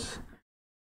 it was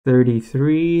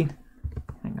 33.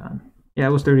 Hang on. Yeah,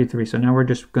 it was 33. So now we're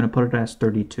just going to put it as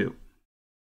 32.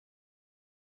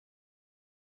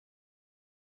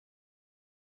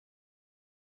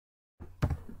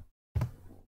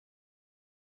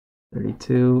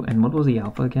 And what was the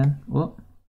alpha again? Well,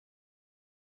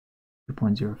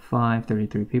 2.05,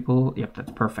 33 people. Yep,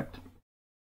 that's perfect.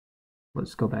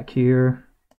 Let's go back here.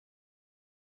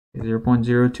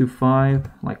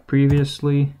 0.025 like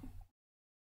previously.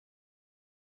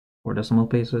 4 decimal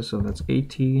places, so that's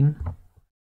 18.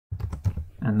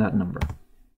 And that number.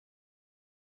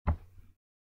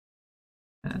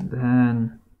 And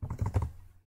then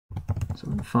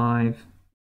 7.5.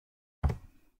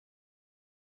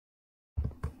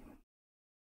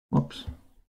 Whoops.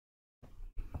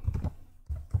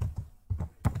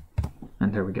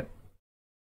 And there we go.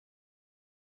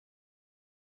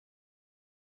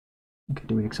 Okay,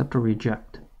 do we accept or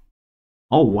reject?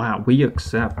 Oh wow, we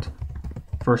accept.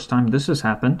 First time this has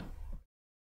happened.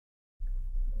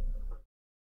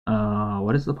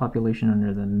 What is the population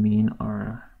under the mean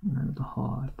or under the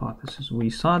Hall hypothesis? We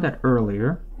saw that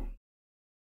earlier.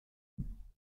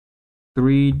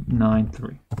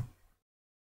 393.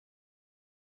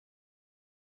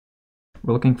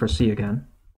 We're looking for C again.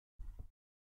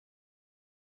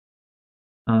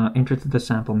 Enter to the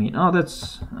sample mean. Oh,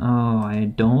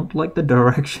 I don't like the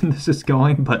direction this is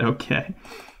going, but okay.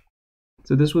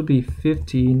 So this would be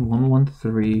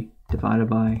 15,113 divided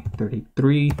by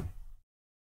 33.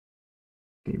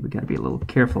 Okay, we gotta be a little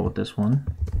careful with this one.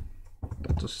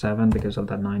 That's a 7 because of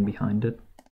that 9 behind it.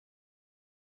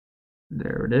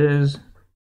 There it is.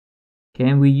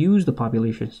 Can we use the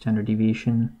population standard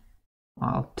deviation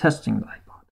while testing the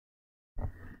hypothesis?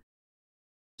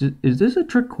 Is this a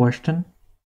trick question?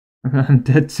 I'm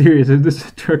dead serious. Is this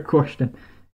a trick question?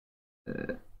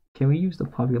 Can we use the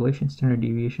population standard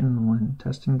deviation when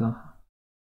testing the...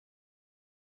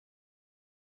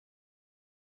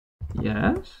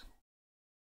 Yes?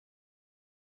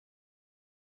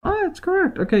 Ah, it's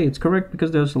correct. Okay, it's correct because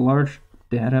there's a large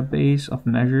database of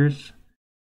measures.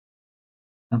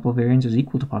 Sample variance is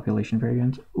equal to population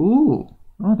variance. Ooh,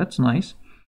 oh, that's nice.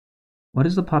 What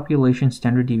is the population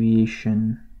standard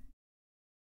deviation?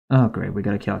 Oh, great, we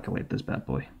gotta calculate this bad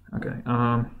boy. Okay,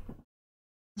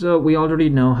 so we already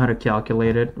know how to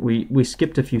calculate it. We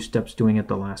skipped a few steps doing it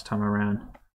the last time around.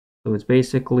 So it's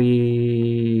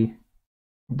basically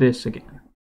this again.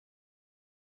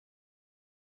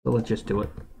 So let's just do it.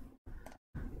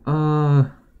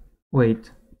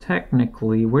 Wait,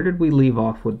 technically, where did we leave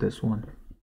off with this one?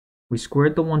 We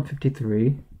squared the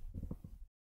 153.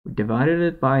 We divided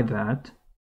it by that.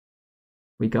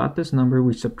 We got this number,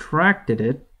 we subtracted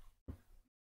it.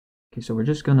 Okay, so we're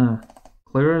just gonna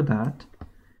clear that.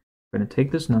 We're gonna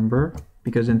take this number,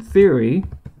 because in theory,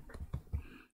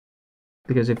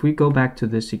 because if we go back to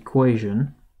this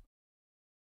equation,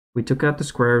 we took out the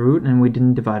square root and we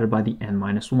didn't divide it by the n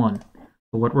minus 1.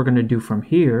 So what we're gonna do from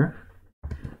here,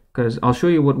 because I'll show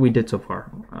you what we did so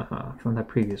far from that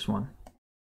previous one.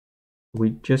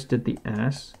 We just did the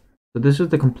s. So this is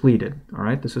the completed, all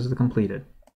right? This is the completed.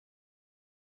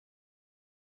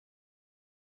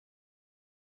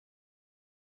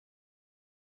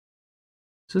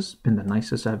 This has been the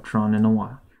nicest I've drawn in a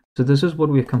while. So this is what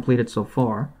we've completed so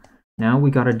far. Now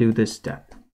we got to do this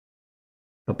step,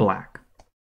 the black.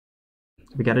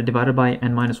 We got to divide it by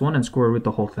n minus 1 and square root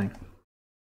the whole thing.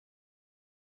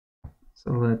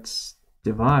 So let's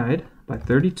divide by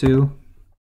 32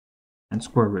 and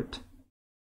square root.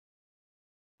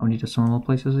 How many decimal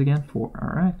places again? 4.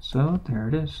 All right, so there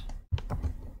it is.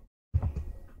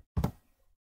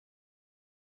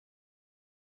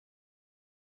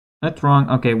 That's wrong.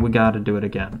 Okay, we got to do it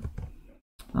again.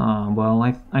 Well,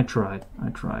 I tried.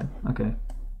 Okay.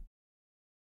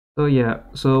 So yeah,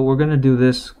 so we're gonna do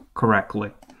this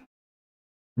correctly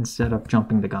instead of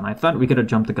jumping the gun. I thought we could have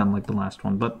jumped the gun like the last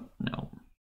one, but no.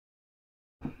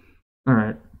 All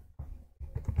right.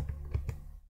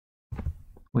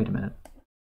 Wait a minute.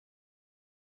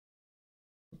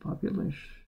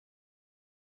 Population.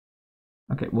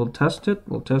 Okay, we'll test it.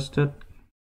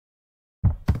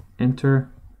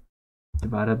 Enter.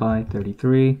 Divided by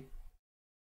 33.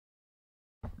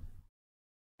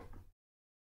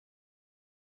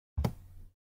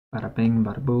 Bada bing,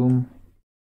 bada boom.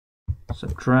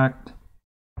 Subtract.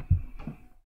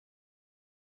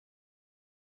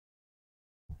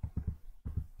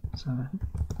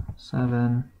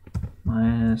 Seven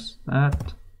minus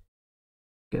that.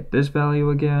 Get this value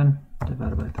again.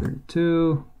 Divided by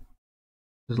 32.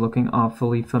 This is looking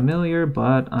awfully familiar,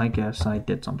 but I guess I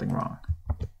did something wrong.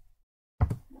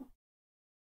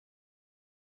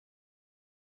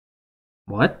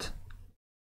 What?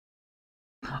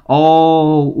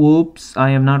 Oh, oops, I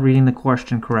am not reading the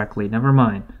question correctly. Never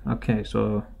mind. Okay,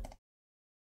 so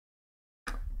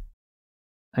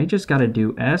I just gotta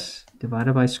do s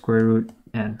divided by square root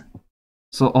n.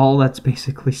 So all that's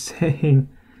basically saying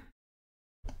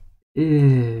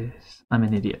is I'm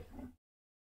an idiot.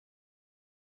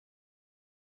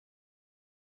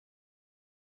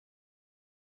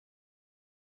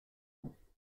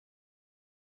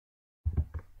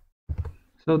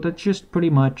 So that's just pretty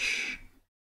much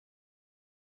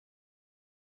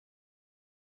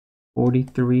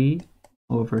 43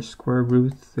 over square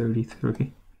root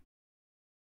 33.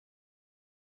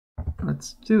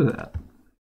 Let's do that.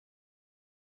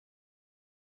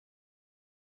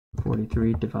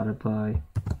 43 divided by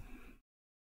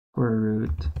square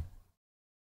root.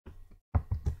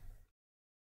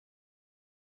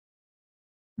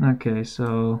 Okay,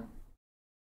 so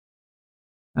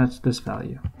that's this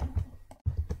value.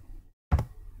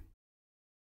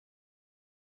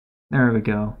 There we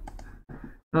go.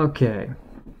 Okay.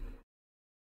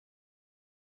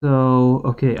 So,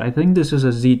 okay, I think this is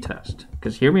a z-test.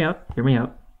 Because hear me out.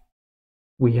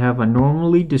 we have a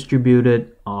normally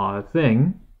distributed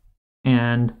thing,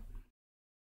 and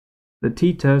the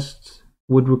t-test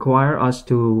would require us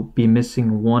to be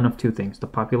missing one of two things: the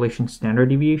population standard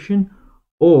deviation,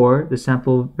 or the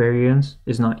sample variance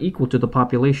is not equal to the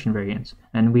population variance.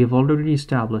 And we have already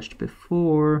established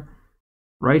before,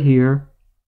 right here,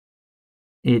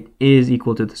 it is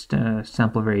equal to the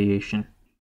sample variation.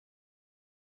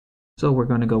 So we're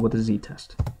going to go with the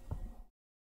z-test.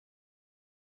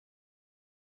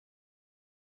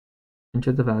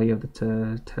 Enter the value of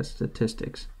the test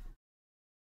statistics.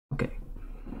 Okay.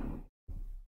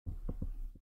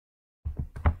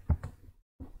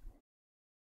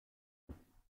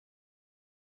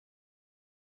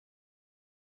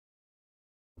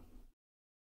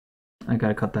 I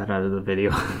gotta cut that out of the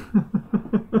video.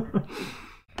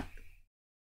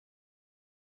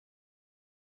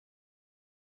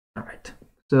 Alright,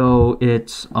 so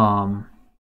it's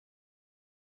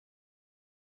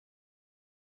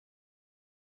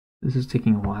this is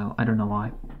taking a while, I don't know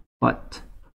why, but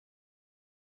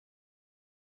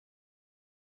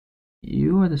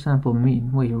you are the sample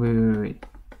mean. Wait.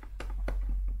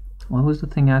 What was the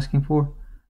thing asking for?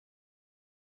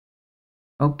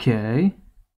 Okay.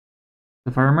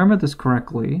 If I remember this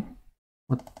correctly,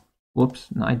 whoops,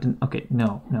 no, I didn't. Okay,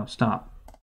 no, stop.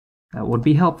 That would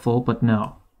be helpful, but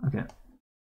no. Okay.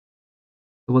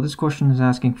 So what this question is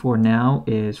asking for now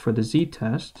is for the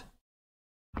z-test.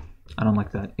 I don't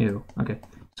like that. Ew. Okay.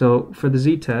 So for the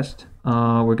z-test,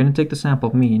 we're going to take the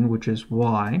sample mean, which is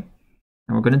y,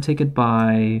 and we're going to take it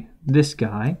by this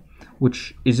guy,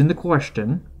 which is in the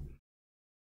question,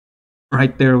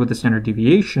 right there with the standard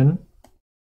deviation.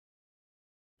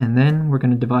 And then we're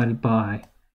going to divide it by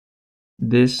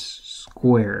this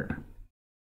squared.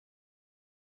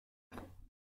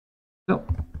 So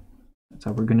that's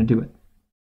how we're going to do it.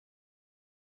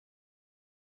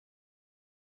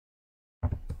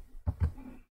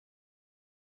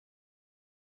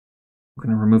 We're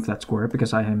going to remove that square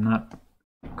because I am not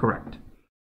correct.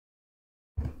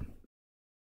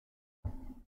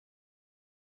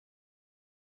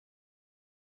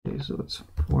 Okay, so it's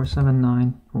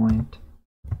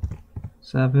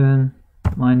 479.7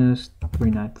 minus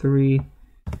 393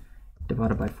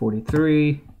 divided by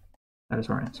 43. That is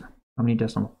our answer. How many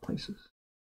decimal places?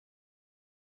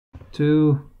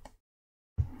 2.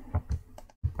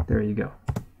 There you go.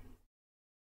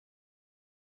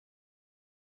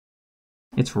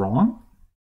 It's wrong?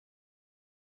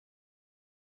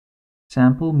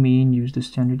 Sample mean, use the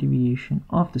standard deviation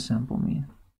of the sample mean.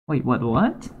 Wait,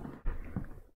 what?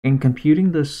 In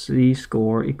computing the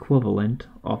z-score equivalent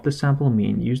of the sample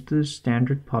mean, use the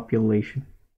standard population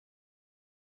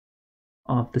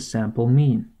of the sample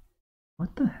mean.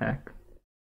 What the heck?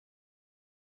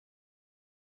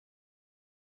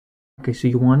 Okay, so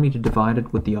you want me to divide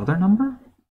it with the other number?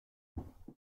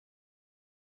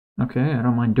 Okay, I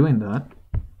don't mind doing that.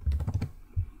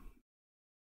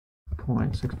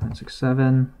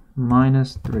 0.6967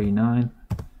 minus 39,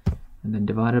 and then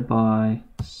divided by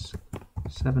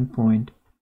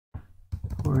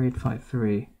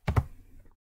 7.4853.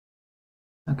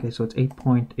 Okay, so it's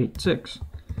 8.86.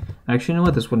 Actually, you know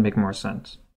what? This would make more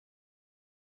sense.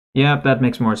 Yep, that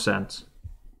makes more sense.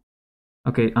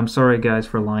 Okay, I'm sorry guys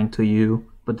for lying to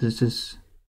you, but this is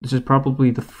probably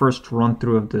the first run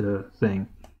through of the thing.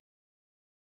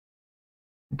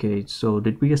 Okay, so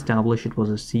did we establish it was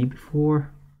a C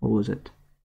before? What was it?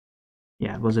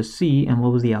 Yeah, it was a C, and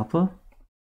what was the alpha?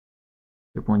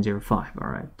 0.05,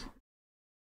 alright.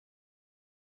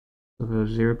 So it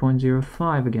was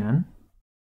 0.05 again.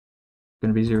 It's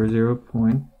going to be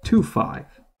 0.25.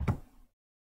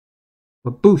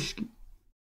 Babooshki.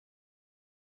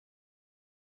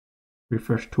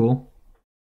 Refresh tool.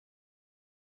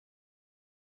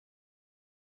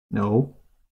 No.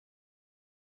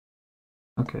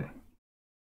 Okay.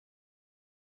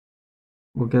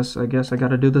 Well, I guess I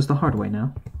gotta do this the hard way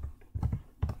now.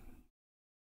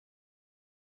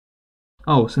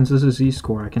 Oh, since this is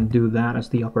z-score, I can do that as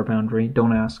the upper boundary.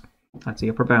 Don't ask. That's the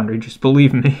upper boundary, just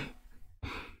believe me.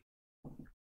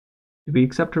 Do we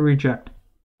accept or reject?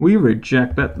 We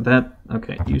reject that.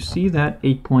 Okay, you see that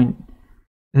 8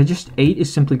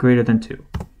 is simply greater than 2.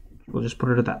 We'll just put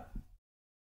it at that.